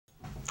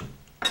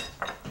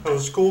How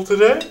was school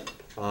today?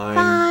 Fine.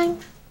 Fine.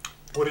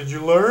 What did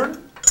you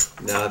learn?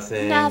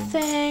 Nothing.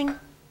 Nothing.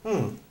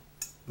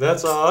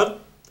 That's odd.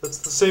 That's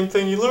the same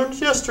thing you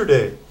learned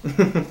yesterday.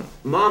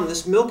 Mom,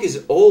 this milk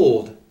is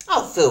old.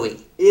 Oh,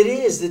 phooey. It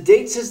is. The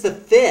date says the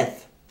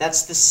 5th.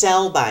 That's the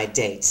sell-by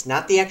date,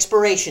 not the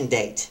expiration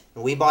date.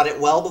 We bought it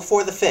well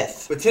before the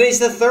 5th. But today's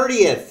the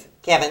 30th.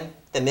 Kevin,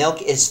 the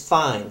milk is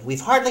fine.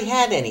 We've hardly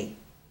had any.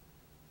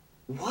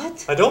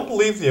 What? I don't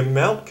believe the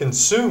amount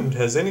consumed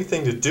has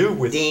anything to do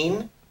with...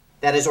 Dean,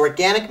 that is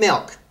organic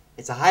milk.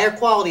 It's a higher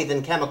quality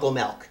than chemical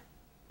milk.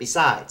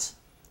 Besides,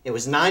 it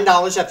was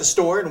 $9 at the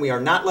store, and we are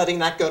not letting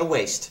that go to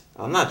waste.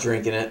 I'm not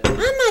drinking it. I'm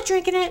not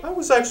drinking it. I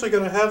was actually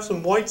going to have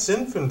some white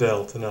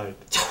zinfandel tonight.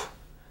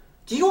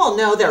 Do you all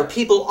know there are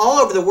people all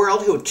over the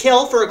world who would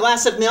kill for a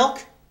glass of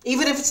milk,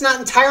 even if it's not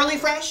entirely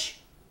fresh?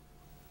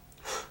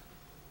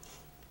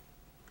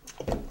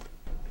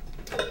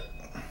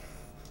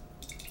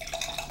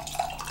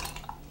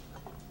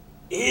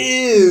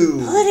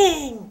 Ew.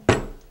 Pudding.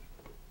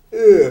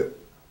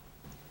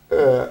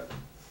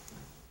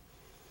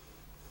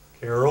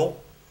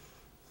 Carol?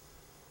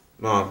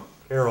 Mom.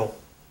 Carol.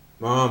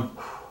 Mom.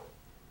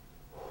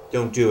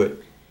 Don't do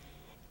it.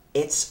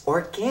 It's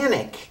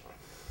organic.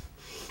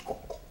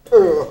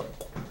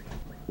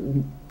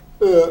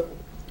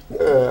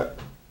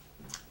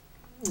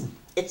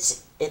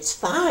 It's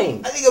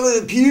fine. I think I'm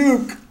gonna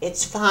puke.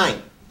 It's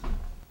fine.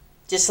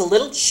 Just a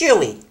little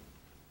chewy.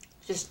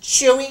 Just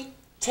chewy,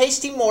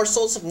 tasty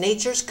morsels of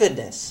nature's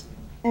goodness.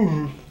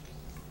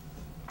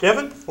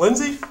 Kevin?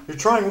 Lindsay? You're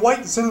trying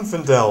white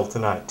zinfandel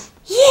tonight.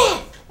 Yeah.